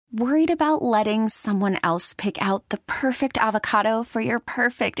Worried about letting someone else pick out the perfect avocado for your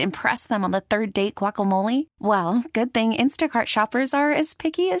perfect impress them on the third date guacamole? Well, good thing Instacart shoppers are as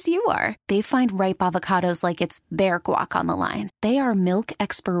picky as you are. They find ripe avocados like it's their guac on the line. They are milk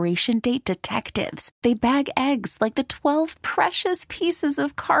expiration date detectives. They bag eggs like the 12 precious pieces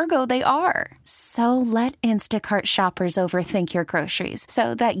of cargo they are. So let Instacart shoppers overthink your groceries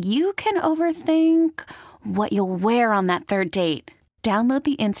so that you can overthink what you'll wear on that third date. Download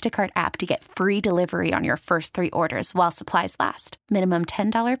the Instacart app to get free delivery on your first 3 orders while supplies last. Minimum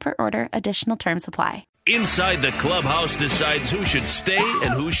 $10 per order. Additional terms apply. Inside the Clubhouse decides who should stay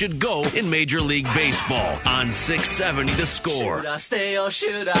and who should go in Major League Baseball on 670 The Score. Should I stay or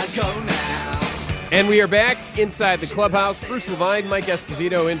should I go now? And we are back inside the Clubhouse. Bruce Levine, Mike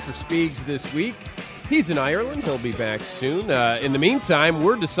Esposito in for Speegs this week. He's in Ireland. He'll be back soon. In the meantime,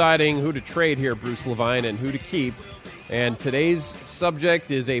 we're deciding who to trade here, Bruce Levine, and who to keep. And today's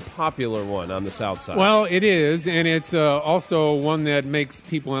subject is a popular one on the South Side. Well, it is, and it's also one that makes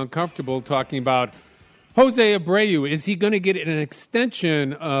people uncomfortable talking about Jose Abreu. Is he going to get an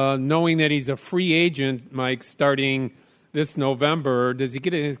extension knowing that he's a free agent, Mike, starting this November? Does he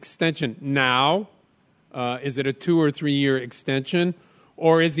get an extension now? Is it a 2 or 3 year extension?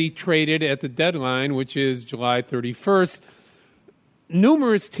 Or is he traded at the deadline, which is July 31st?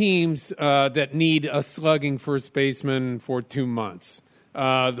 Numerous teams that need a slugging first baseman for 2 months.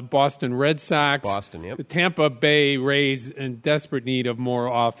 The Boston Red Sox, the Tampa Bay Rays in desperate need of more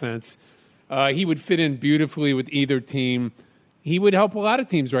offense. He would fit in beautifully with either team. He would help a lot of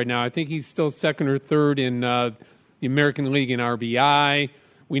teams right now. I think he's still second or third in the American League in RBI.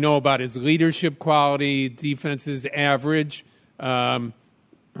 We know about his leadership quality. Defense is average.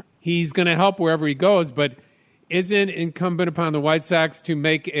 He's going to help wherever he goes, but isn't incumbent upon the White Sox to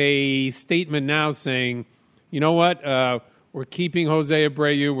make a statement now saying, you know what, we're keeping Jose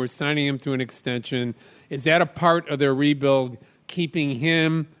Abreu, we're signing him to an extension. Is that a part of their rebuild, keeping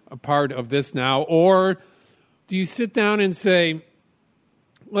him a part of this now? Or do you sit down and say,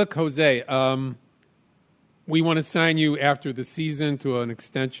 look, Jose, we want to sign you after the season to an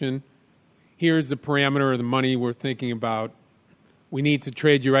extension. Here's the parameter of the money we're thinking about. We need to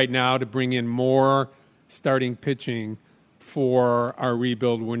trade you right now to bring in more starting pitching for our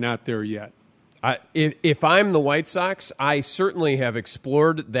rebuild. We're not there yet. If I'm the White Sox, I certainly have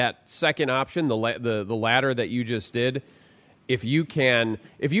explored that second option, the latter that you just did. If you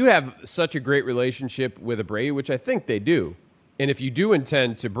have such a great relationship with Abreu, which I think they do, and if you do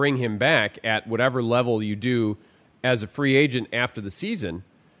intend to bring him back at whatever level you do as a free agent after the season,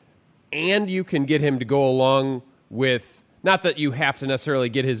 and you can get him to go along with, not that you have to necessarily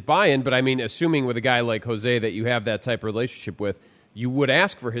get his buy-in, but I mean, assuming with a guy like Jose that you have that type of relationship with, you would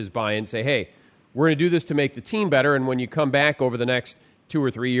ask for his buy-in, say, hey, we're going to do this to make the team better, and when you come back over the next 2 or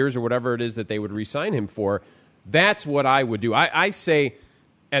 3 years or whatever it is that they would re-sign him for, that's what I would do. I say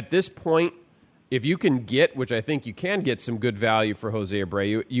at this point, if you can get, which I think you can get some good value for Jose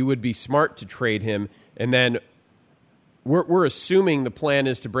Abreu, you would be smart to trade him, and then we're assuming the plan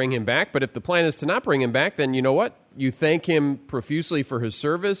is to bring him back, but if the plan is to not bring him back, then you know what? You thank him profusely for his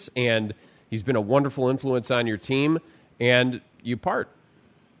service, and he's been a wonderful influence on your team, and you part.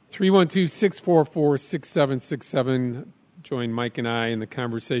 312-644-6767. Join Mike and I in the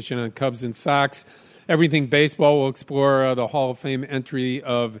conversation on Cubs and Sox. Everything Baseball. We'll explore the Hall of Fame entry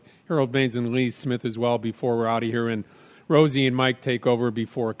of Harold Baines and Lee Smith as well before we're out of here, and Rosie and Mike take over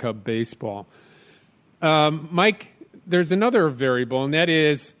before Cub Baseball. Mike, there's another variable, and that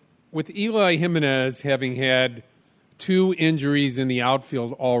is with Eloy Jimenez having had 2 injuries in the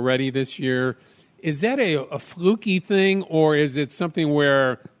outfield already this year, is that a fluky thing, or is it something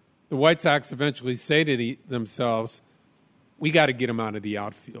where the White Sox eventually say to themselves, we got to get him out of the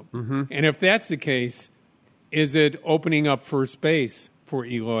outfield? Mm-hmm. And if that's the case, is it opening up first base for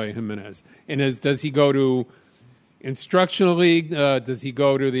Eloy Jimenez? And does he go to Instructional League? Does he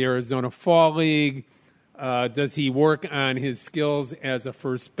go to the Arizona Fall League? Does he work on his skills as a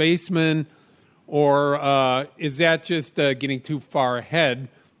first baseman? Or is that just getting too far ahead,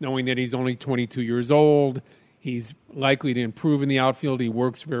 knowing that he's only 22 years old? He's likely to improve in the outfield. He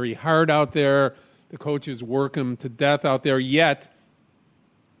works very hard out there. The coaches work him to death out there. Yet,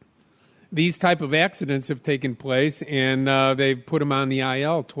 these type of accidents have taken place, and they've put him on the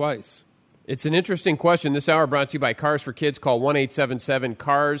IL twice. It's an interesting question. This hour brought to you by Cars for Kids. Call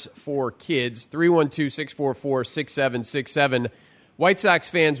 1-877-CARS-4-KIDS, 312-644-6767. White Sox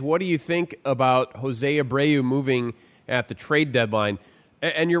fans, what do you think about Jose Abreu moving at the trade deadline?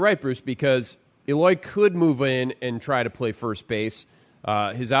 And you're right, Bruce, because Eloy could move in and try to play first base.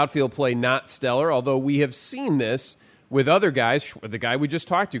 His outfield play not stellar, although we have seen this with other guys, the guy we just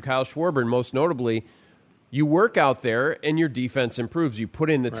talked to, Kyle Schwarber, most notably, you work out there and your defense improves. You put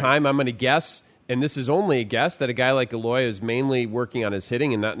in the time. I'm going to guess, and this is only a guess, that a guy like Eloy is mainly working on his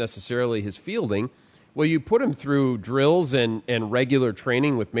hitting and not necessarily his fielding. Well, you put him through drills and regular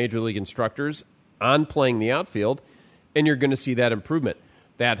training with major league instructors on playing the outfield, and you're going to see that improvement.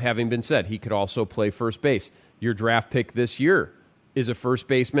 That having been said, he could also play first base. Your draft pick this year is a first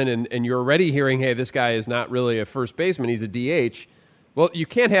baseman, and you're already hearing, hey, this guy is not really a first baseman, he's a DH. Well, you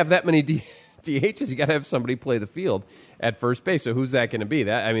can't have that many DHs. You got to have somebody play the field at first base. So who's that going to be?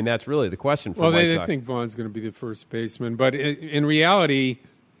 That's really the question for White Sox. Well, they think Vaughn's going to be the first baseman, but in reality,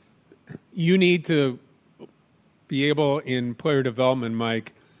 you need to be able, in player development,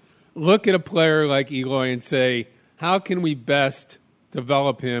 Mike, look at a player like Eloy and say, how can we best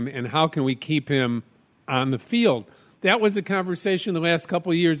develop him and how can we keep him on the field? That was a conversation the last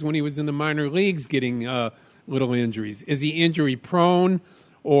couple of years when he was in the minor leagues getting little injuries. Is he injury prone,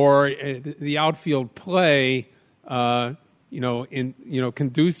 or the outfield play conducive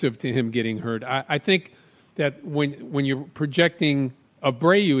to him getting hurt? I think that when you're projecting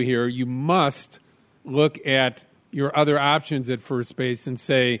Abreu here, you must look at your other options at first base and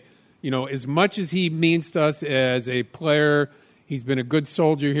say, as much as he means to us as a player, he's been a good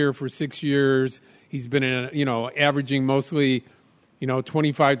soldier here for 6 years. He's been, averaging mostly,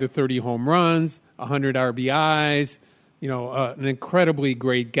 25 to 30 home runs, 100 RBIs, an incredibly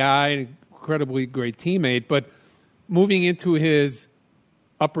great guy, an incredibly great teammate. But moving into his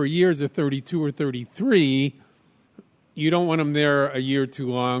upper years of 32 or 33, you don't want him there a year too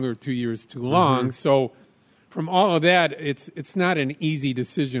long or 2 years too long. Mm-hmm. So from all of that, it's not an easy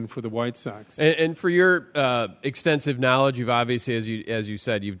decision for the White Sox. And for your extensive knowledge, you've obviously, as you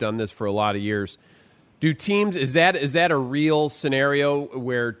said, you've done this for a lot of years. Do teams, is that a real scenario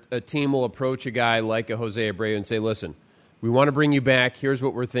where a team will approach a guy like a Jose Abreu and say, listen, we want to bring you back. Here's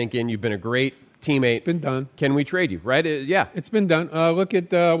what we're thinking. You've been a great teammate. It's been done. Can we trade you? Right? Yeah. It's been done. Look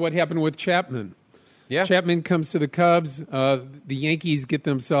at what happened with Chapman. Yeah. Chapman comes to the Cubs. The Yankees get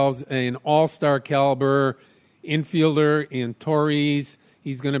themselves an all-star caliber infielder in Torres.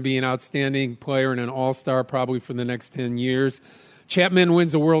 He's going to be an outstanding player and an all-star probably for the next 10 years. Chapman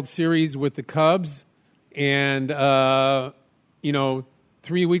wins a World Series with the Cubs, and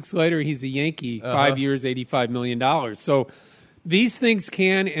 3 weeks later he's a Yankee. 5 years, $85 million. So these things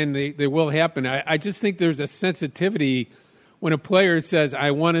can and they will happen. I just think there's a sensitivity when a player says,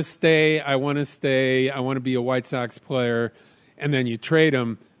 I want to stay, I want to be a White Sox player, and then you trade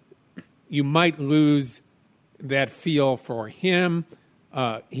him, you might lose that feel for him.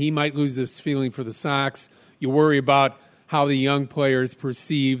 He might lose his feeling for the Sox. You worry about how the young players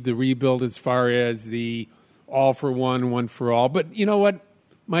perceive the rebuild as far as the all for one for all. But you know what,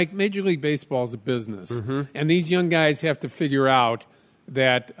 Mike? Major League Baseball is a business. Mm-hmm. And these young guys have to figure out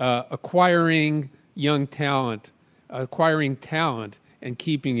that acquiring talent and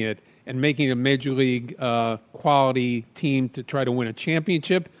keeping it and making a Major League quality team to try to win a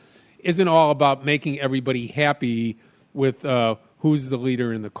championship isn't all about making everybody happy with who's the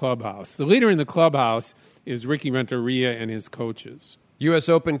leader in the clubhouse. The leader in the clubhouse is Ricky Renteria and his coaches. U.S.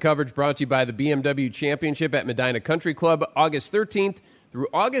 Open coverage brought to you by the BMW Championship at Medina Country Club, August 13th through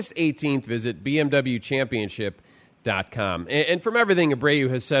August 18th. Visit bmwchampionship.com. And from everything Abreu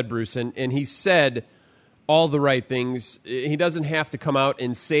has said, Bruce, and he said all the right things, he doesn't have to come out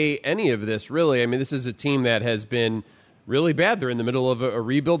and say any of this, really. I mean, this is a team that has been really bad. They're in the middle of a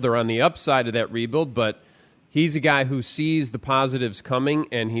rebuild. They're on the upside of that rebuild, but he's a guy who sees the positives coming,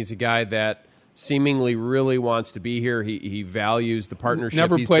 and he's a guy that seemingly really wants to be here. He values the partnership.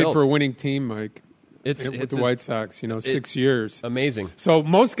 Never he's played built. for a winning team, Mike. It's the White Sox, 6 years. Amazing. So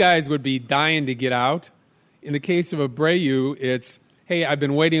most guys would be dying to get out. In the case of Abreu, it's, hey, I've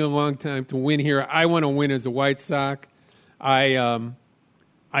been waiting a long time to win here. I want to win as a White Sox. I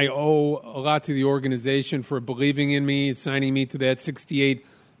owe a lot to the organization for believing in me, signing me to that $68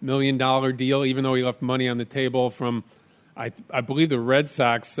 million deal, even though he left money on the table from, I believe the Red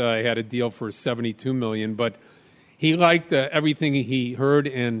Sox had a deal for $72 million. But he liked everything he heard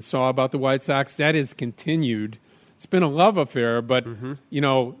and saw about the White Sox. That has continued. It's been a love affair, but,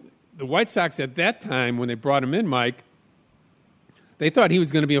 the White Sox at that time, when they brought him in, Mike, they thought he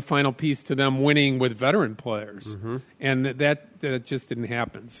was going to be a final piece to them winning with veteran players. Mm-hmm. And that just didn't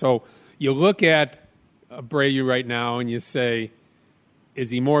happen. So you look at Abreu right now and you say,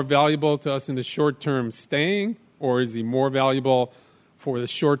 is he more valuable to us in the short term staying, or is he more valuable for the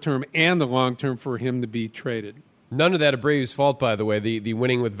short term and the long term for him to be traded? None of that Abreu's fault, by the way. The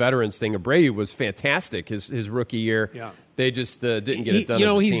winning with veterans thing, Abreu was fantastic his rookie year. Yeah. They just didn't get it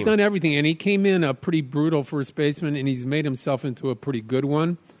done. He's done everything, and he came in a pretty brutal first baseman, and he's made himself into a pretty good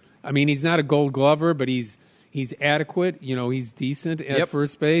one. I mean, he's not a Gold Glover, but he's adequate. He's decent at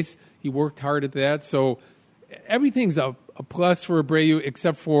first base. He worked hard at that, so everything's a plus for Abreu,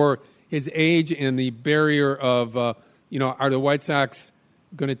 except for his age and the barrier of are the White Sox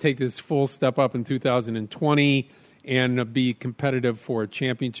going to take this full step up in 2020 and be competitive for a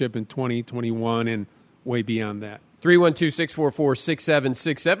championship in 2021 and way beyond that?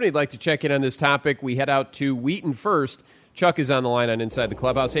 312-644-6767. He'd like to check in on this topic. We head out to Wheaton first. Chuck is on the line on Inside the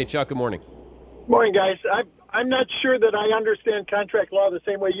Clubhouse. Hey, Chuck, good morning. Morning, guys. I'm not sure that I understand contract law the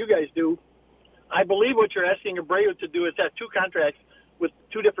same way you guys do. I believe what you're asking Abreu to do is have two contracts with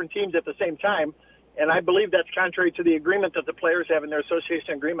two different teams at the same time, and I believe that's contrary to the agreement that the players have in their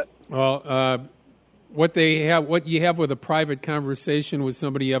association agreement. Well, what you have with a private conversation with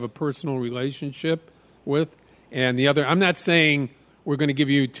somebody you have a personal relationship with, and the other, I'm not saying we're going to give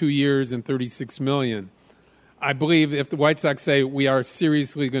you 2 years and $36 million. I believe if the White Sox say we are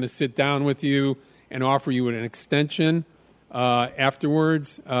seriously going to sit down with you and offer you an extension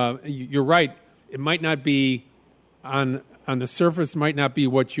afterwards, you're right. It might not be on the surface, might not be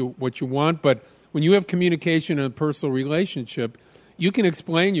what you want, but when you have communication and a personal relationship, you can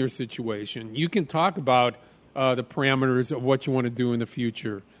explain your situation. You can talk about the parameters of what you want to do in the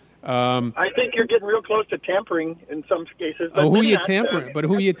future. I think you're getting real close to tampering in some cases. But who are you tampering? But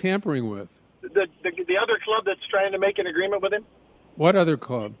who are you tampering with? The other club that's trying to make an agreement with him. What other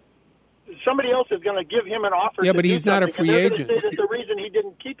club? Somebody else is going to give him an offer. Yeah, but he's not a free agent. Say that the reason he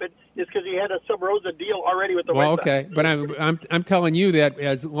didn't keep it is because he had a sub rosa deal already with the White Sox. Okay, but I'm telling you that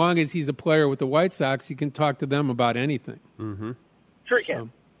as long as he's a player with the White Sox, he can talk to them about anything. Mm-hmm. Sure he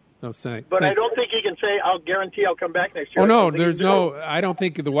can. No, say. But I don't think he can say, "I'll guarantee I'll come back next year." Oh no, I don't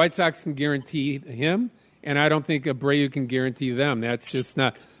think the White Sox can guarantee him, and I don't think Abreu can guarantee them. That's just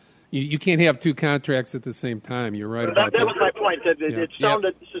not. You can't have two contracts at the same time. You're right about that. That was my point. It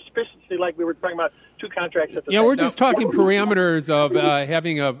sounded suspiciously like we were talking about two contracts at the same time. Yeah, we're just talking parameters of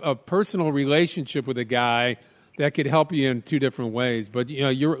having a personal relationship with a guy that could help you in two different ways. But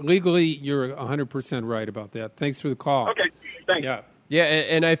you're 100% right about that. Thanks for the call. Okay, thanks. Yeah,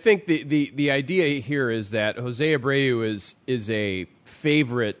 and I think the idea here is that Jose Abreu is a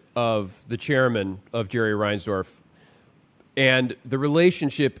favorite of the chairman of Jerry Reinsdorf. And the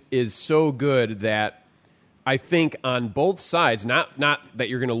relationship is so good that I think on both sides, not that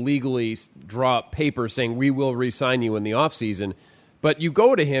you're going to legally draw up paper saying we will re-sign you in the offseason, but you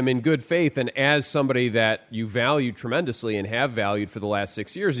go to him in good faith and as somebody that you value tremendously and have valued for the last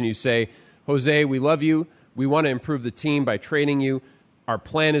 6 years, and you say, Jose, we love you. We want to improve the team by trading you. Our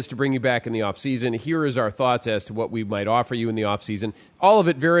plan is to bring you back in the offseason. Here is our thoughts as to what we might offer you in the offseason. All of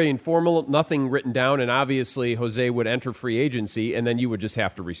it very informal, nothing written down, and obviously Jose would enter free agency, and then you would just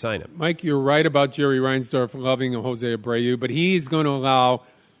have to re-sign him. Mike, you're right about Jerry Reinsdorf loving Jose Abreu, but he's going to allow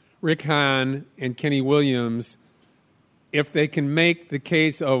Rick Hahn and Kenny Williams, if they can make the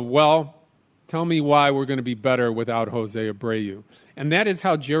case of, well, tell me why we're going to be better without Jose Abreu. And that is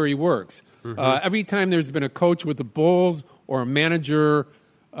how Jerry works. Mm-hmm. Every time there's been a coach with the Bulls or a manager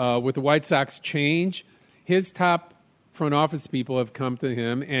with the White Sox change, his top front office people have come to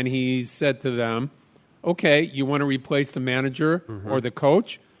him and he's said to them, okay, you want to replace the manager or the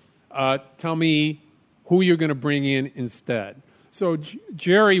coach? Tell me who you're going to bring in instead. So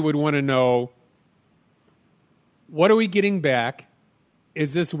Jerry would want to know, what are we getting back?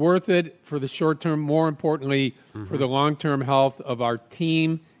 Is this worth it for the short term? More importantly, for the long-term health of our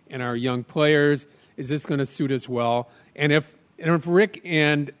team and our young players, is this going to suit us well? And if Rick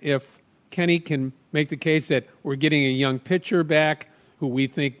and if Kenny can make the case that we're getting a young pitcher back who we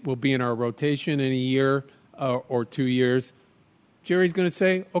think will be in our rotation in a year or 2 years, Jerry's going to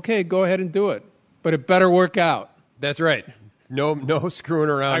say, okay, go ahead and do it. But it better work out. That's right. No screwing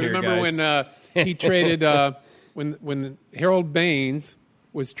around here, guys. I remember when he traded when Harold Baines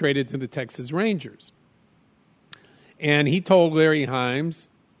was traded to the Texas Rangers. And he told Larry Himes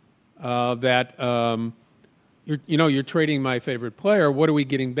that, you're trading my favorite player. What are we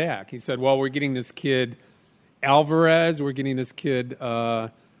getting back? He said, well, we're getting this kid Alvarez. We're getting this kid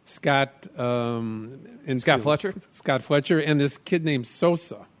Scott Fletcher? Scott Fletcher, and this kid named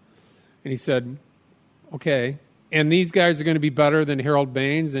Sosa. And he said, okay. And these guys are going to be better than Harold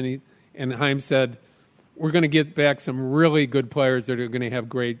Baines. And Himes said, we're going to get back some really good players that are going to have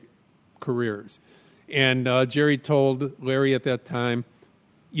great careers. And Jerry told Larry at that time,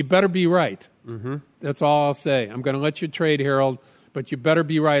 you better be right. Mm-hmm. That's all I'll say. I'm going to let you trade Harold, but you better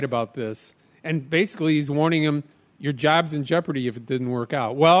be right about this. And basically he's warning him, your job's in jeopardy if it didn't work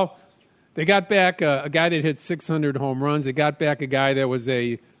out. Well, They got back a guy that hit 600 home runs. They got back a guy that was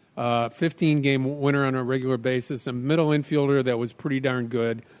a 15-game winner on a regular basis, a middle infielder that was pretty darn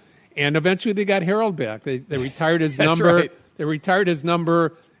good. And eventually they got Harold back. They retired his number. Right. They retired his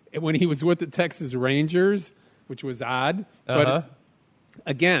number when he was with the Texas Rangers, which was odd. But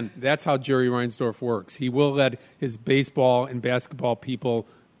again, that's how Jerry Reinsdorf works. He will let his baseball and basketball people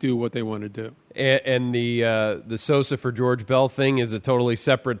do what they want to do. And the Sosa for George Bell thing is a totally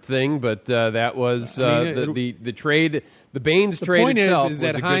separate thing, but that was the trade. The Baines trade point itself is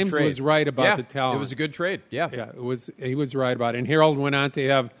that was a Himes good trade. was right about the talent. It was a good trade. Yeah, he was right about it. And Harold went on to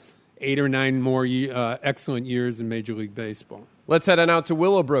have 8 or 9 more excellent years in Major League Baseball. Let's head on out to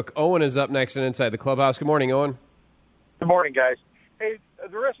Willowbrook. Owen is up next and Inside the Clubhouse. Good morning, Owen. Good morning, guys. Hey,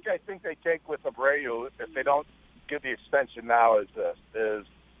 the risk I think they take with Abreu, if they don't give the extension now, is this: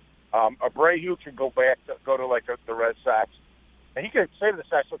 Abreu can go to like the Red Sox, and he could say to the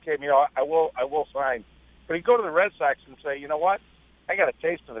Sox, "Okay, I will sign," but he'd go to the Red Sox and say, "You know what? I got a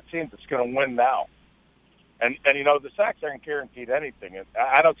taste of a team that's going to win now." And the Sox aren't guaranteed anything. And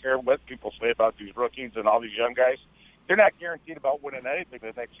I don't care what people say about these rookies and all these young guys. They're not guaranteed about winning anything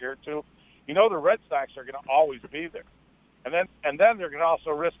the next year or two. The Red Sox are going to always be there. And then they're going to also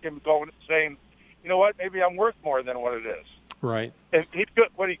risk him going saying, "You know what? Maybe I'm worth more than what it is." Right. And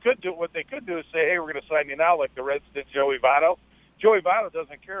what they could do is say, "Hey, we're going to sign you now," like the Reds did Joey Votto. Joey Votto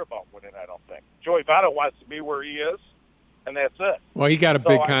doesn't care about winning, I don't think. Joey Votto wants to be where he is, and that's it. Well, he got a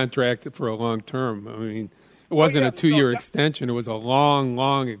big contract for a long term. I mean, it wasn't a 2-year extension. It was a long,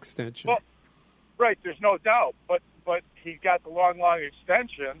 long extension. Well, right, there's no doubt. But he got the long, long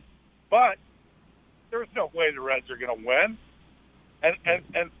extension, but there's no way the Reds are going to win.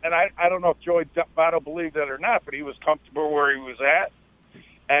 And I don't know if Joey Votto believed that or not, but he was comfortable where he was at.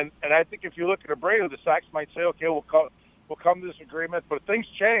 And I think if you look at Abreu, the Sox might say, "Okay, we'll come to this agreement," but things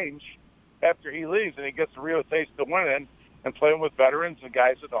change after he leaves and he gets a real taste of winning and playing with veterans and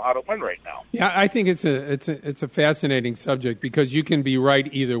guys that know how to win right now. Yeah, I think it's a fascinating subject because you can be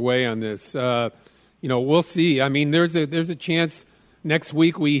right either way on this. We'll see. I mean, there's a chance next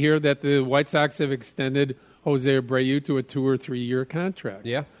week we hear that the White Sox have extended Jose Abreu to a 2 or 3 year contract.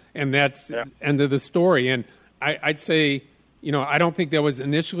 Yeah, and that's end of the story. And I'd say, I don't think that was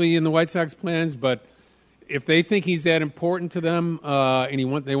initially in the White Sox plans, but if they think he's that important to them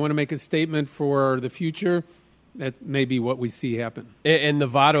and they want to make a statement for the future, that may be what we see happen. And the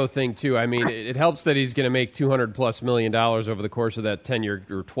Votto thing, too. I mean, it helps that he's going to make $200+ million over the course of that 10-year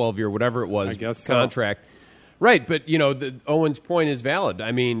or 12-year, whatever it was, contract. So. Right, but, Owen's point is valid.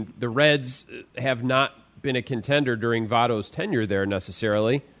 I mean, the Reds have not been a contender during Votto's tenure there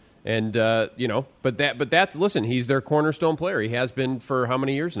necessarily. And, but that's, listen, he's their cornerstone player. He has been for how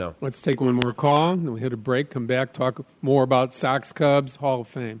many years now? Let's take one more call, then we'll hit a break, come back, talk more about Sox Cubs Hall of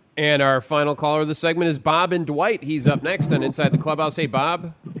Fame. And our final caller of the segment is Bob in Dwight. He's up next on Inside the Clubhouse. Hey,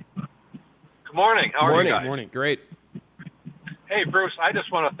 Bob. Good morning. How are you guys? Morning. Great. Hey, Bruce, I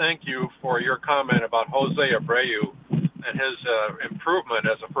just want to thank you for your comment about Jose Abreu and his improvement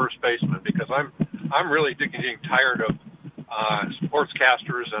as a first baseman, because I'm really getting tired of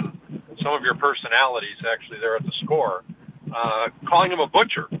sportscasters and some of your personalities actually there at the Score calling him a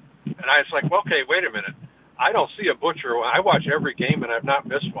butcher. And I was like, well, okay, wait a minute. I don't see a butcher. I watch every game and I've not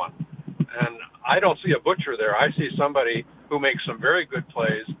missed one. And I don't see a butcher there. I see somebody who makes some very good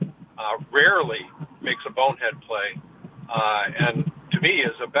plays, rarely makes a bonehead play, and to me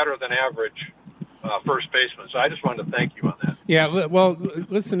is a better than average first baseman. So I just wanted to thank you on that. Yeah, well,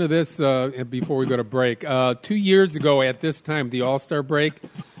 listen to this before we go to break. 2 years ago at this time, the All-Star break,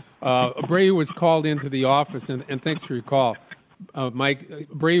 Abreu was called into the office, and thanks for your call, Mike.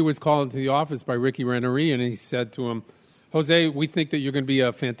 Abreu was called into the office by Ricky Rennery, and he said to him, "Jose, we think that you're going to be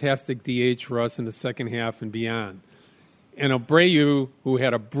a fantastic DH for us in the second half and beyond." And Abreu, who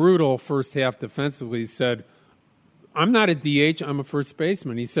had a brutal first half defensively, said, "I'm not a DH, I'm a first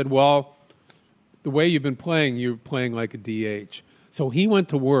baseman." He said, "Well, the way you've been playing, you're playing like a DH." So he went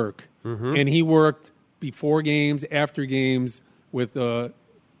to work, and he worked before games, after games with Joe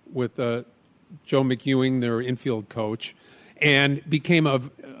McEwing, their infield coach, and became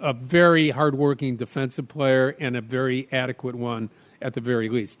a very hardworking defensive player and a very adequate one at the very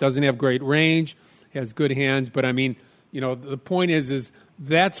least. Doesn't have great range, has good hands, but I mean, the point is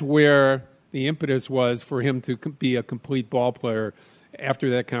that's where the impetus was for him to be a complete ball player after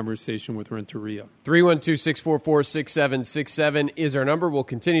that conversation with Renteria. 312-644-6767 is our number. We'll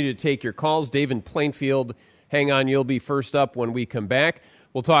continue to take your calls. Dave in Plainfield, hang on. You'll be first up when we come back.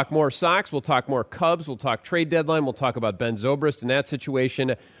 We'll talk more Sox. We'll talk more Cubs. We'll talk trade deadline. We'll talk about Ben Zobrist and that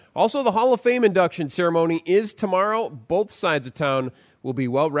situation. Also, the Hall of Fame induction ceremony is tomorrow. Both sides of town will be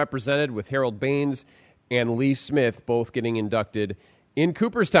well represented, with Harold Baines and Lee Smith both getting inducted in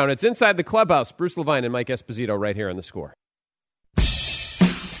Cooperstown. It's Inside the Clubhouse. Bruce Levine and Mike Esposito right here on The Score.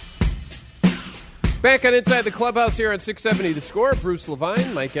 Back on Inside the Clubhouse here on 670 The Score. Bruce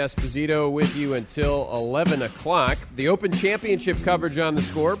Levine, Mike Esposito with you until 11 o'clock. The Open Championship coverage on The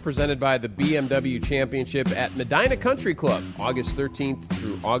Score presented by the BMW Championship at Medina Country Club, August 13th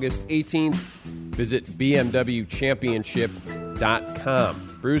through August 18th. Visit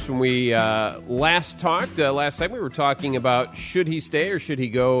bmwchampionship.com. Bruce, when we last talked, last segment, we were talking about should he stay or should he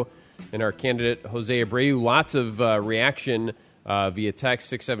go, and our candidate, Jose Abreu. Lots of reaction via text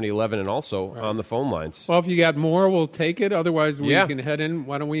 67011 and also on the phone lines. Well, if you got more, we'll take it. Otherwise, we can head in.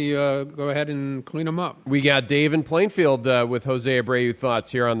 Why don't we go ahead and clean them up? We got Dave in Plainfield with Jose Abreu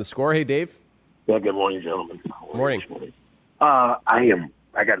thoughts here on The Score. Hey, Dave. Yeah, good morning, gentlemen. Morning. I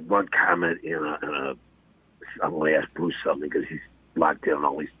got one comment I'm going to ask Bruce something because he's locked in on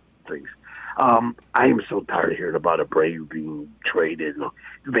all these things. I am so tired of hearing about Abreu being traded.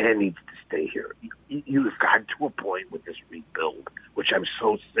 The man needs to stay here. You've gotten to a point with this rebuild, which I'm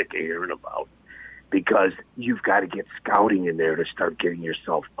so sick of hearing about, because you've got to get scouting in there to start getting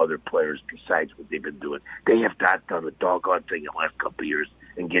yourself other players besides what they've been doing. They have not done a doggone thing in the last couple of years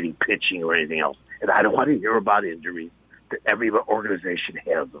in getting pitching or anything else. And I don't want to hear about injuries. Every organization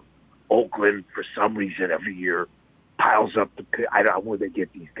has them. Oakland, for some reason, every year piles up the pit. I don't know where they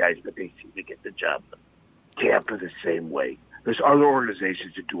get these guys, but they seem to get the job done. Tampa the same way. There's other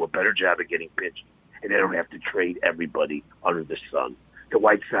organizations that do a better job of getting pitching, and they don't have to trade everybody under the sun. The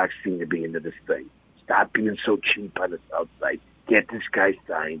White Sox seem to be into this thing. Stop being so cheap on the south side. Get this guy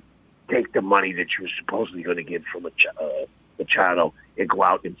signed. Take the money that you were supposedly going to get from Machado and go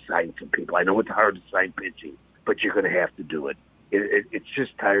out and sign some people. I know it's hard to sign pitching, but you're going to have to do it. It's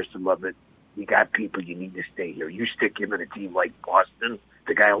just tiresome of it. You got people, you need to stay here. You stick him in a team like Boston,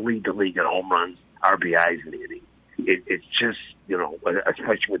 the guy will lead the league in home runs, RBIs, and hitting. It's just,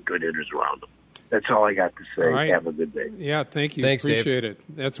 especially with good hitters around them. That's all I got to say. Right. Have a good day. Yeah, thank you. Thanks, appreciate Dave. it.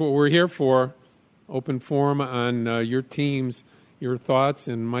 That's what we're here for. Open forum on your teams, your thoughts,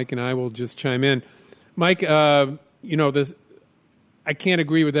 and Mike and I will just chime in. Mike, I can't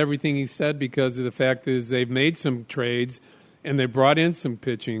agree with everything he said because of the fact is they've made some trades and they brought in some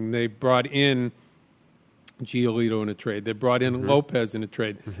pitching. They brought in Giolito in a trade. They brought in Lopez in a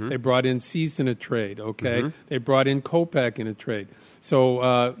trade. They brought in Cease in a trade, okay? They brought in Kopech in a trade.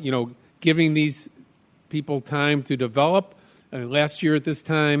 So, giving these people time to develop. Last year at this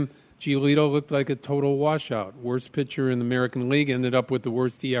time, Giolito looked like a total washout. Worst pitcher in the American League, ended up with the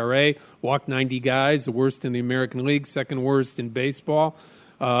worst ERA, walked 90 guys, the worst in the American League, second worst in baseball.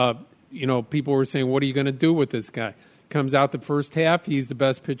 People were saying, what are you going to do with this guy? Comes out the first half, he's the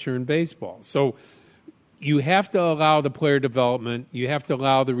best pitcher in baseball. So you have to allow the player development. You have to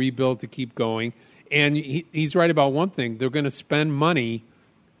allow the rebuild to keep going. And he's right about one thing. They're going to spend money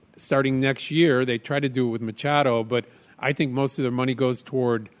starting next year. They try to do it with Machado, but I think most of their money goes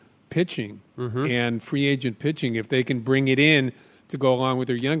toward pitching and free agent pitching. If they can bring it in to go along with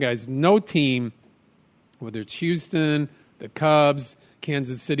their young guys, no team, whether it's Houston, the Cubs,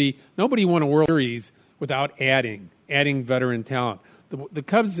 Kansas City, nobody won a World Series without adding veteran talent. The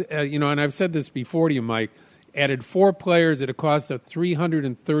Cubs, and I've said this before to you, Mike, added 4 players at a cost of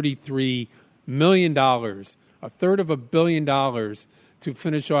 $333 million, a third of $1 billion, to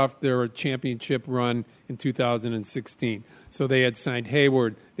finish off their championship run in 2016. So they had signed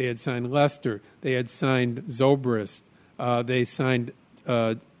Hayward, they had signed Lester, they had signed Zobrist, they signed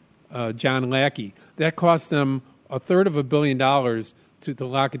John Lackey. That cost them a third of $1 billion to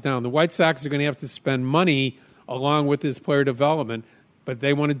lock it down. The White Sox are going to have to spend money along with this player development, but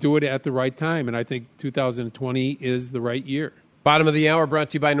they want to do it at the right time, and I think 2020 is the right year. Bottom of the hour brought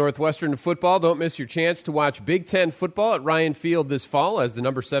to you by Northwestern Football. Don't miss your chance to watch Big Ten football at Ryan Field this fall as the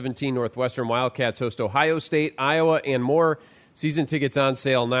number 17 Northwestern Wildcats host Ohio State, Iowa, and more. Season tickets on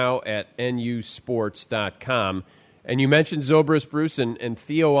sale now at nusports.com. And you mentioned Zobrist, Bruce, and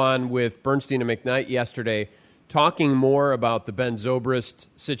Theo on with Bernstein and McKnight yesterday, talking more about the Ben Zobrist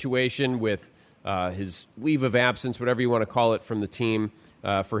situation with his leave of absence, whatever you want to call it, from the team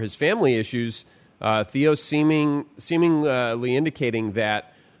for his family issues. Theo seemingly indicating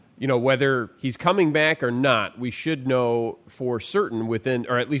that, whether he's coming back or not, we should know for certain within,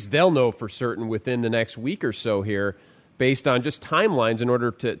 or at least they'll know for certain within the next week or so here, based on just timelines in order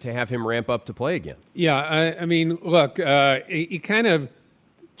to have him ramp up to play again. Yeah, I mean, look, he kind of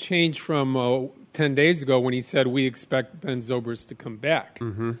changed from 10 days ago when he said we expect Ben Zobrist to come back.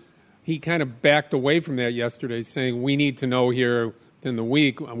 Mm-hmm. He kind of backed away from that yesterday, saying we need to know here in the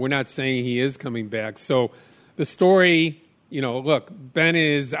week. We're not saying he is coming back. So the story, look, Ben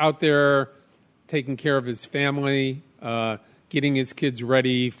is out there taking care of his family, getting his kids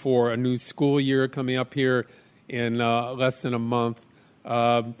ready for a new school year coming up here in less than a month.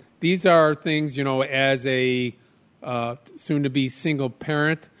 These are things, as a soon-to-be single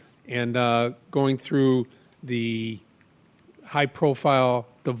parent and going through the high-profile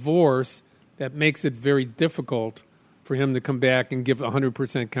divorce, that makes it very difficult for him to come back and give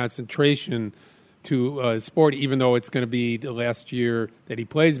 100% concentration to sport, even though it's going to be the last year that he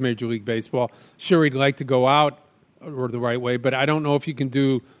plays Major League Baseball. Sure, he'd like to go out or the right way, but I don't know if you can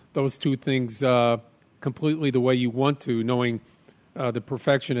do those two things completely the way you want to, knowing the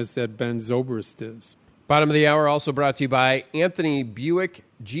perfectionist that Ben Zobrist is. Bottom of the hour also brought to you by Anthony Buick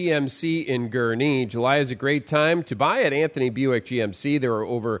GMC in Gurnee. July is a great time to buy at Anthony Buick GMC. There are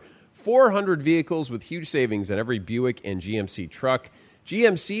over 400 vehicles with huge savings on every Buick and GMC truck.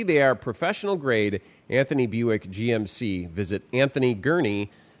 GMC, they are professional grade. Anthony Buick GMC. Visit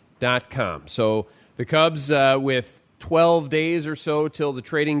anthonygurney.com. So the Cubs with 12 days or so till the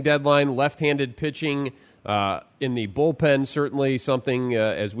trading deadline, left-handed pitching in the bullpen, certainly something,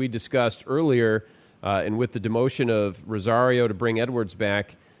 as we discussed earlier, and with the demotion of Rosario to bring Edwards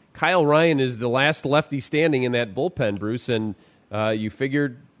back, Kyle Ryan is the last lefty standing in that bullpen, Bruce, and you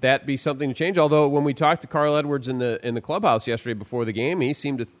figured that be something to change. Although when we talked to Carl Edwards in the clubhouse yesterday before the game, he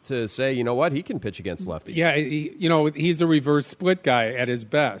seemed to say, you know what, he can pitch against lefties. Yeah, he's a reverse split guy at his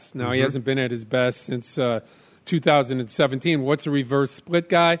best. Now, he hasn't been at his best since 2017. What's a reverse split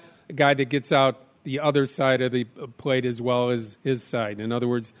guy? A guy that gets out the other side of the plate as well as his side. In other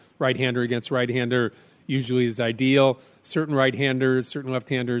words, right-hander against right-hander usually is ideal. Certain right-handers, certain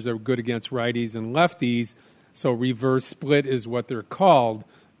left-handers are good against righties and lefties, so reverse split is what they're called.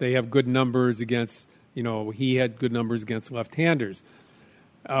 They have good numbers against, he had good numbers against left-handers.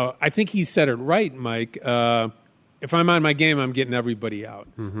 I think he said it right, Mike. If I'm on my game, I'm getting everybody out.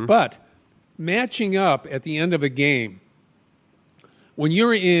 Mm-hmm. But matching up at the end of a game, when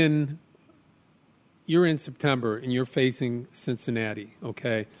you're in September and you're facing Cincinnati,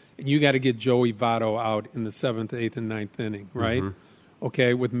 okay, and you got to get Joey Votto out in the 7th, 8th, and 9th inning, right? Mm-hmm.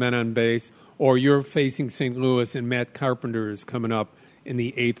 Okay, with men on base. Or you're facing St. Louis and Matt Carpenter is coming up in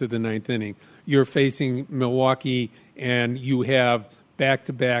the 8th or the 9th inning. You're facing Milwaukee and you have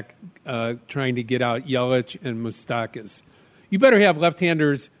back-to-back trying to get out Yelich and Moustakas. You better have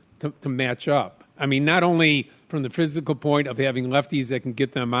left-handers to match up. I mean, not only from the physical point of having lefties that can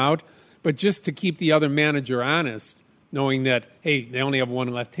get them out, but just to keep the other manager honest, knowing that, hey, they only have one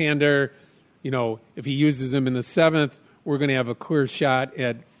left-hander. If he uses him in the 7th, we're going to have a clear shot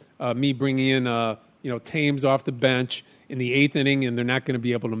at me bringing in, Thames off the bench in the 8th inning, and they're not going to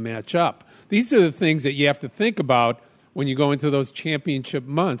be able to match up. These are the things that you have to think about when you go into those championship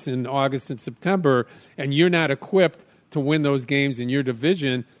months in August and September, and you're not equipped to win those games in your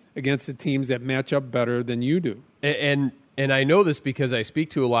division against the teams that match up better than you do. And I know this because I speak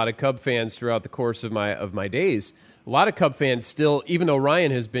to a lot of Cub fans throughout the course of my days. A lot of Cub fans still, even though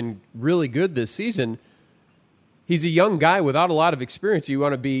Ryan has been really good this season, he's a young guy without a lot of experience. You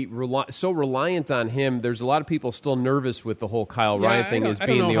want to be so reliant on him. There's a lot of people still nervous with the whole Kyle Ryan thing as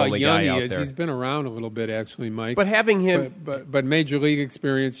being the only guy out there. He's been around a little bit, actually, Mike. But having him, but major league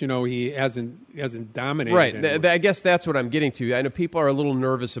experience, he hasn't dominated. Right. I guess that's what I'm getting to. I know people are a little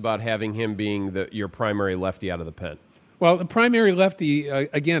nervous about having him being your primary lefty out of the pen. Well, the primary lefty,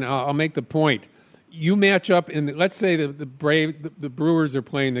 again, I'll make the point. You match up in, let's say the Brewers are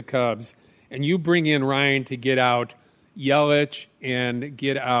playing the Cubs, and you bring in Ryan to get out Yelich and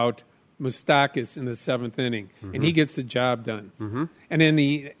get out Moustakas in the 7th inning, and he gets the job done. Mm-hmm. And in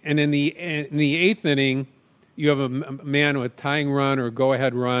the 8th inning, you have a man with tying run or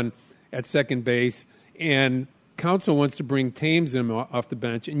go-ahead run at second base, and Counsell wants to bring Thames in off the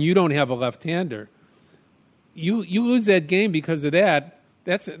bench, and you don't have a left-hander. You lose that game because of that.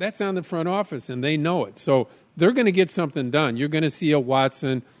 That's on the front office, and they know it. So they're going to get something done. You're going to see a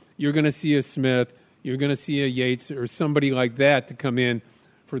Watson. You're going to see a Smith. You're going to see a Yates or somebody like that to come in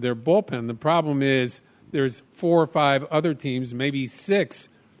for their bullpen. The problem is there's 4 or 5 other teams, maybe 6,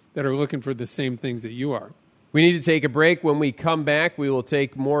 that are looking for the same things that you are. We need to take a break. When we come back, we will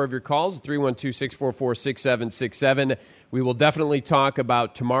take more of your calls, 312-644-6767. We will definitely talk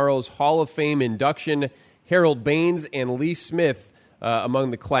about tomorrow's Hall of Fame induction, Harold Baines and Lee Smith among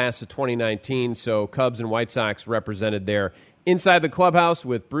the class of 2019. So Cubs and White Sox represented there inside the clubhouse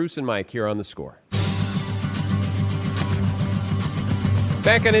with Bruce and Mike here on The Score.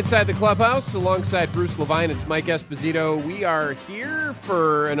 Back on Inside the Clubhouse, alongside Bruce Levine, it's Mike Esposito. We are here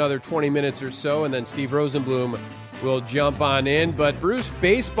for another 20 minutes or so, and then Steve Rosenblum will jump on in. But Bruce,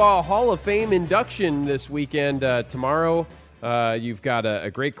 Baseball Hall of Fame induction this weekend. Tomorrow, you've got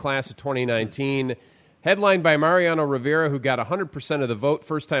a great class of 2019, headlined by Mariano Rivera, who got 100% of the vote.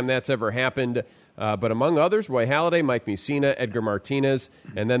 First time that's ever happened. But among others, Roy Halladay, Mike Mussina, Edgar Martinez,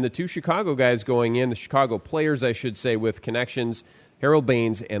 and then the two Chicago guys going in, the Chicago players, I should say, with connections, Harold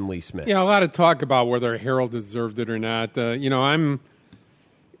Baines and Lee Smith. Yeah, a lot of talk about whether Harold deserved it or not.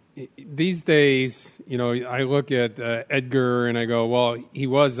 These days, I look at Edgar and I go, well, he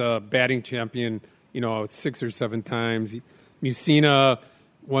was a batting champion, 6 or 7 times. Mussina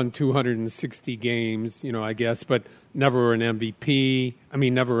won 260 games, I guess, but never an MVP. I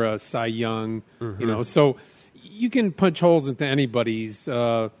mean, never a Cy Young, So you can punch holes into anybody's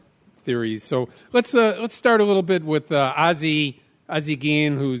theories. So let's start a little bit with Ozzie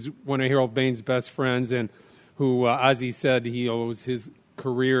Guillen, who's one of Harold Baines' best friends, and who Ozzie said he owes his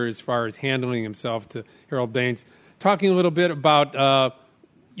career as far as handling himself to Harold Baines. Talking a little bit about,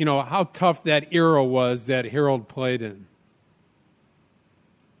 how tough that era was that Harold played in.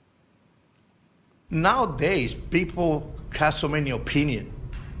 Nowadays, people have so many opinions.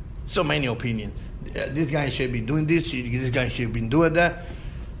 This guy should be doing this. This guy should be doing that.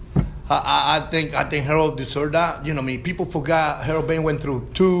 I think Harold deserved that. People forgot Harold Baines went through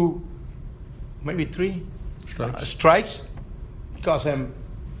 2, maybe 3 strikes. Cost him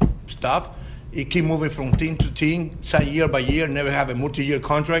stuff. He keep moving from team to team, sign year by year, never have a multi-year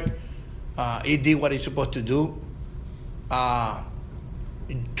contract. He did what he's supposed to do.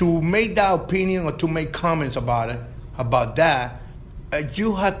 To make that opinion or to make comments about that,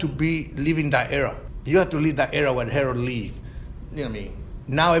 you have to be living that era. You have to live that era when Harold lived.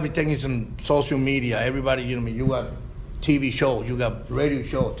 Now everything is on social media. Everybody, you got TV shows, you got radio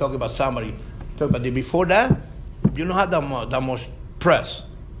shows, talking about somebody. But before that, you don't have that much press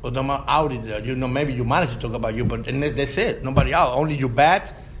or that much out there. Maybe you manage to talk about you, but that's it. Nobody else. Only you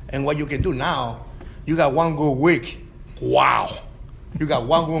bat and what you can do now. You got one good week. Wow. You got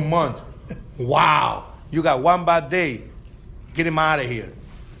one good month. Wow. You got one bad day. Get him out of here.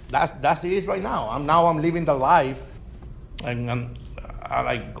 That's it right now. I'm living the life, and I'm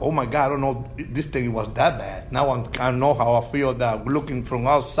like, oh my God, I don't know this thing was that bad. Now I know how I feel that looking from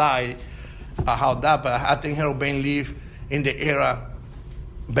outside, how that. But I think Harold Baines lived in the era,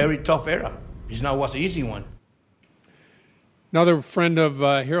 very tough era. It's not was an easy one. Another friend of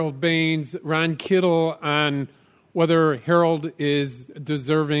Harold Baines, Ron Kittle, on whether Harold is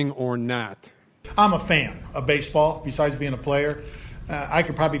deserving or not. I'm a fan of baseball, besides being a player. I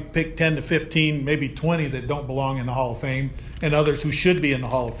could probably pick 10 to 15, maybe 20 that don't belong in the Hall of Fame, and others who should be in the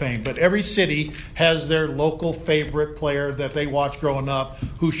Hall of Fame. But every city has their local favorite player that they watch growing up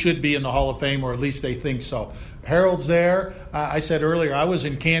who should be in the Hall of Fame, or at least they think so. Harold's there. I said earlier, I was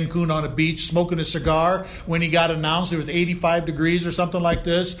in Cancun on a beach smoking a cigar when he got announced. It was 85 degrees or something like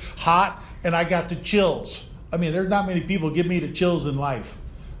this, hot, and I got the chills. I mean, there's not many people give me the chills in life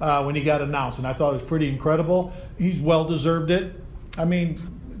when he got announced, and I thought it was pretty incredible. He's well-deserved it. I mean,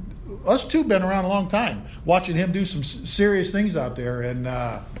 us two been around a long time, watching him do some serious things out there. And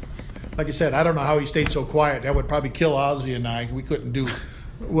like I said, I don't know how he stayed so quiet. That would probably kill Ozzie and I. We couldn't do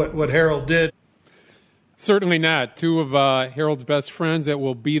what Harold did. Certainly not. Two of Harold's best friends that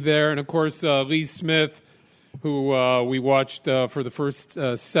will be there. And, of course, Lee Smith, who we watched for the first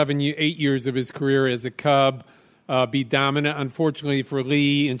 8 years of his career as a Cub, be dominant. Unfortunately for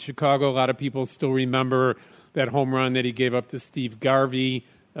Lee in Chicago, a lot of people still remember that home run that he gave up to Steve Garvey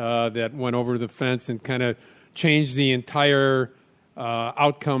that went over the fence and kind of changed the entire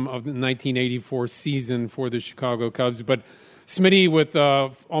outcome of the 1984 season for the Chicago Cubs. But Smitty, with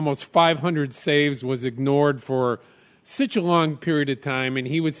almost 500 saves, was ignored for such a long period of time, and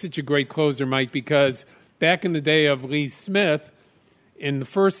he was such a great closer, Mike, because back in the day of Lee Smith, in the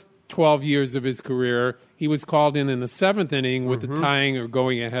first 12 years of his career, he was called in the 7th inning with the tying or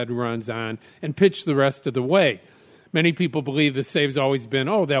going ahead runs on and pitched the rest of the way. Many people believe the save's always been,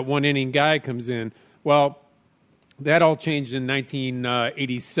 that one-inning guy comes in. Well, that all changed in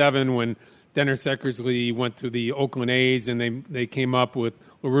 1987 when Dennis Eckersley went to the Oakland A's, and they came up with,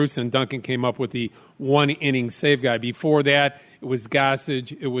 LaRusse and Duncan came up with the one-inning save guy. Before that, it was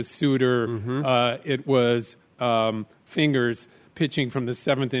Gossage, it was Suter, it was Fingers, pitching from the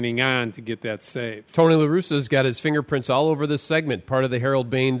 7th inning on to get that save. Tony La Russa's got his fingerprints all over this segment, part of the Harold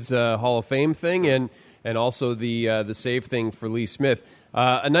Baines Hall of Fame thing, and also the save thing for Lee Smith.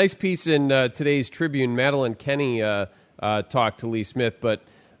 A nice piece in today's Tribune. Madeline Kenny talked to Lee Smith, but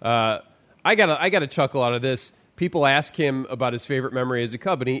I got a chuckle out of this. people ask him about his favorite memory as a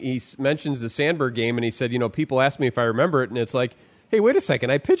Cub, and he mentions the Sandberg game, and he said, people ask me if I remember it, and it's like, hey, wait a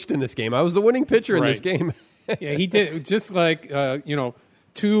second, I pitched in this game. I was the winning pitcher in this game. Yeah, he did. Just like,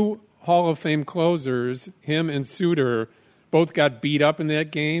 two Hall of Fame closers, him and Suter, both got beat up in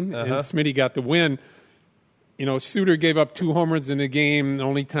that game, and Smitty got the win. Suter gave up 2 home runs in the game, the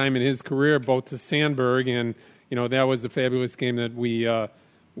only time in his career, both to Sandberg, and that was a fabulous game that we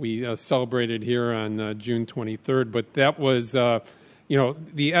celebrated here on June 23rd. But that was,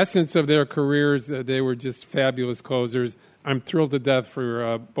 the essence of their careers. They were just fabulous closers. I'm thrilled to death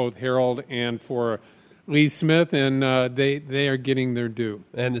for both Harold and for Lee Smith, and they are getting their due.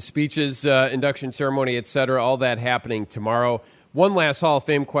 And the speeches, induction ceremony, et cetera, all that happening tomorrow. One last Hall of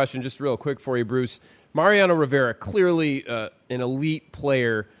Fame question, just real quick for you, Bruce. Mariano Rivera, clearly an elite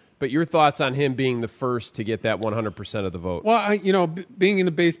player, but your thoughts on him being the first to get that 100% of the vote? Well, being in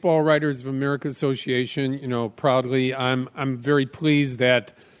the Baseball Writers of America Association, proudly, I'm very pleased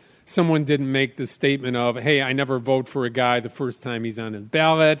that someone didn't make the statement of, hey, I never vote for a guy the first time he's on his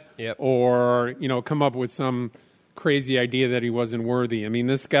ballot, or, come up with some crazy idea that he wasn't worthy. I mean,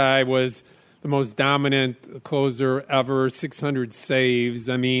 this guy was the most dominant closer ever, 600 saves.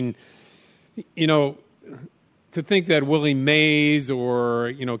 I mean, to think that Willie Mays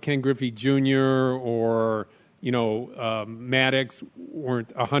or, Ken Griffey Jr. or, Maddox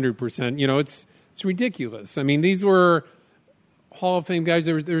weren't 100%, it's ridiculous. I mean, these were Hall of Fame guys.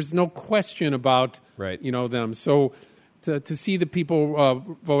 There's no question about, them. So to see the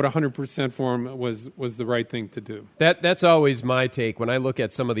people vote 100% for him was the right thing to do. That's always my take. When I look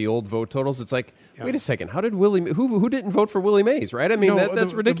at some of the old vote totals, it's like, wait a second, how did who didn't vote for Willie Mays, right? I mean,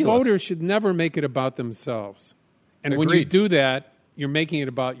 that's ridiculous. The voters should never make it about themselves. And Agreed. When you do that, you're making it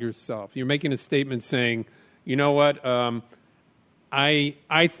about yourself. You're making a statement saying, you know what,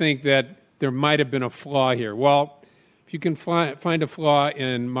 I think that there might have been a flaw here. Well, if you can find a flaw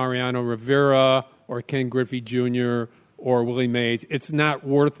in Mariano Rivera or Ken Griffey Jr. or Willie Mays, it's not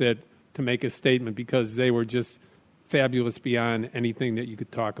worth it to make a statement because they were just fabulous beyond anything that you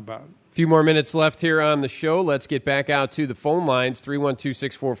could talk about. A few more minutes left here on the show. Let's get back out to the phone lines,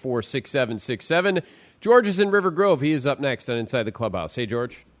 312-644-6767. George is in River Grove. He is up next on Inside the Clubhouse. Hey,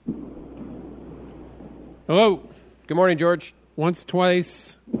 George. Hello. Good morning, George. Once,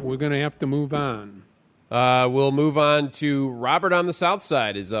 twice, we're going to have to move on. We'll move on to Robert on the South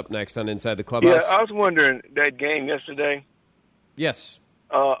Side is up next on Inside the Clubhouse. Yeah, I was wondering, that game yesterday. Yes.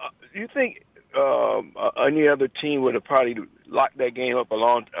 Do you think any other team would have probably locked that game up a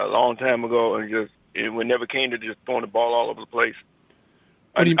long time ago and it never came to just throwing the ball all over the place?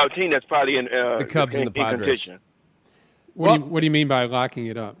 A team that's probably in the Cubs and the Padres. Contention. What do you mean by locking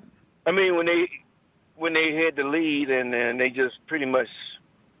it up? I mean, when they had the lead and they just pretty much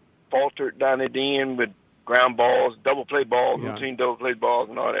faltered down at the end with ground balls, double play balls, routine double play balls,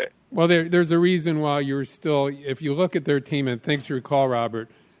 and all that. Well, there's a reason why you're still. If you look at their team, and thanks for your call, Robert,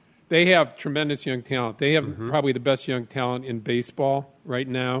 they have tremendous young talent. They have probably the best young talent in baseball right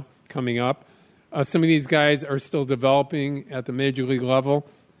now coming up. Some of these guys are still developing at the major league level,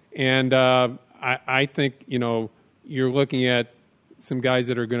 and I think you're looking at some guys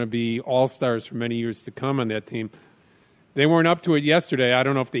that are going to be all-stars for many years to come on that team. They weren't up to it yesterday. I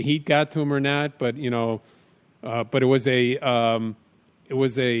don't know if the heat got to them or not, but but it was a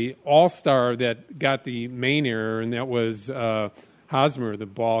all-star that got the main error, and that was Hosmer. The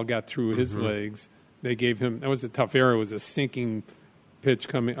ball got through his legs. They gave him, that was a tough error. It was a sinking pitch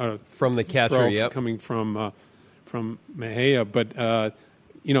coming from the catcher, coming from Mejia. But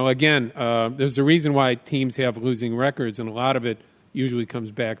again, there's a reason why teams have losing records, and a lot of it usually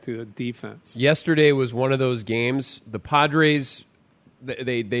comes back to the defense. Yesterday was one of those games. The Padres,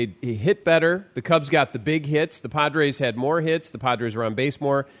 they hit better. The Cubs got the big hits. The Padres had more hits. The Padres were on base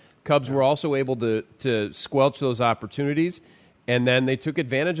more. Cubs were also able to squelch those opportunities, and then they took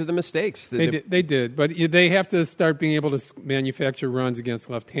advantage of the mistakes. They did, but they have to start being able to manufacture runs against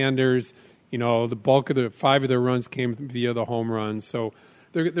left-handers. The bulk of 5 of their runs came via the home runs, so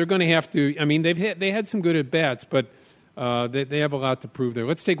they're going to have to. I mean, they had some good at-bats, but they have a lot to prove there.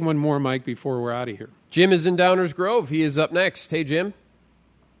 Let's take one more, Mike, before we're out of here. Jim is in Downers Grove. He is up next. Hey, Jim.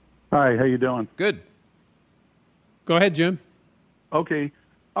 Hi, how you doing? Good. Go ahead, Jim. Okay.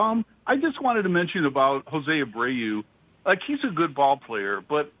 I just wanted to mention about Jose Abreu. He's a good ball player,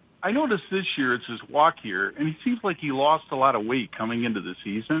 but I noticed this year it's his walk year, and he seems like he lost a lot of weight coming into the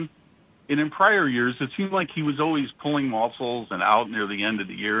season. And in prior years, it seemed like he was always pulling muscles and out near the end of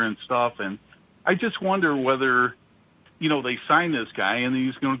the year and stuff. And I just wonder whether they signed this guy and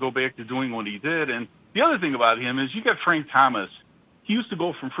he's going to go back to doing what he did. And the other thing about him is you got Frank Thomas. He used to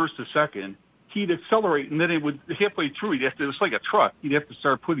go from first to second. he'd accelerate, and then it would halfway through, he'd have to, it's like a truck. He'd have to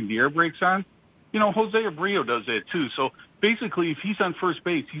start putting the air brakes on. You know, Jose Abreu does that too. So basically, if he's on first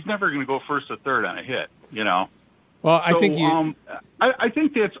base, he's never going to go first or third on a hit, you know. Well, I think I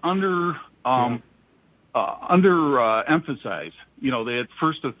think that's under emphasized. You know, they had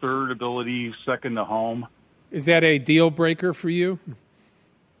first to third ability, second to home. Is that a deal breaker for you?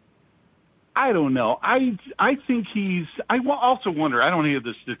 I don't know. I think I also wonder. I don't have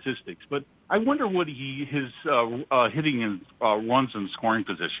the statistics, but I wonder what his hitting and runs and scoring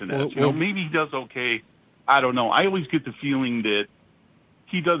position is. You know, maybe he does okay. I don't know. I always get the feeling that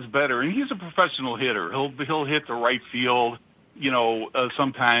he does better, and he's a professional hitter. He'll hit the right field. You know,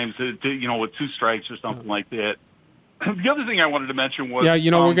 sometimes with 2 strikes or something like that. The other thing I wanted to mention was we're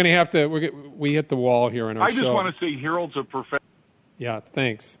going to have to we hit the wall here in our show. I just want to say Harold's a professional. Yeah,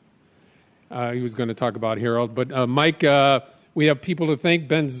 thanks. He was going to talk about Harold. But, Mike, we have people to thank.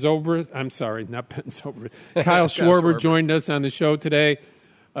 Ben Zobrist. I'm sorry, not Ben Zobrist. Kyle Schwarber joined us on the show today.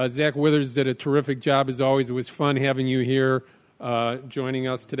 Zach Withers did a terrific job, as always. It was fun having you here joining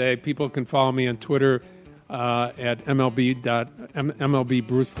us today. People can follow me on Twitter at MLB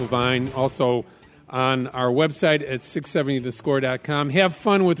Bruce Levine. Also on our website at 670thescore.com. Have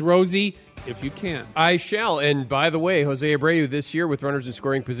fun with Rosie if you can. I shall. And by the way, Jose Abreu this year with runners in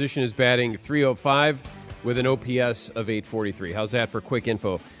scoring position is batting .305 with an OPS of .843. How's that for quick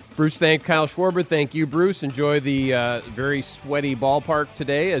info? Bruce, thank Kyle Schwarber. Thank you, Bruce. Enjoy the very sweaty ballpark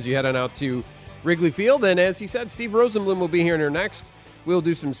today as you head on out to Wrigley Field. And as he said, Steve Rosenbloom will be here next. We'll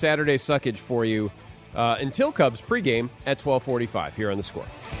do some Saturday suckage for you until Cubs pregame at 12:45 here on The Score.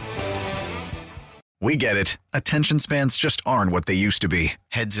 We get it. Attention spans just aren't what they used to be.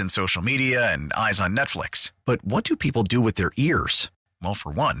 Heads in social media and eyes on Netflix. But what do people do with their ears? Well,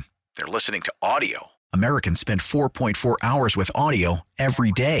 for one, they're listening to audio. Americans spend 4.4 hours with audio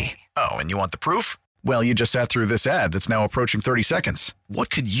every day. Oh, and you want the proof? Well, you just sat through this ad that's now approaching 30 seconds. What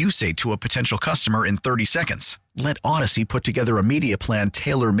could you say to a potential customer in 30 seconds? Let Odyssey put together a media plan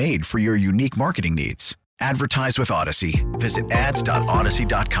tailor-made for your unique marketing needs. Advertise with Odyssey. Visit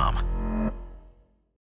ads.odyssey.com.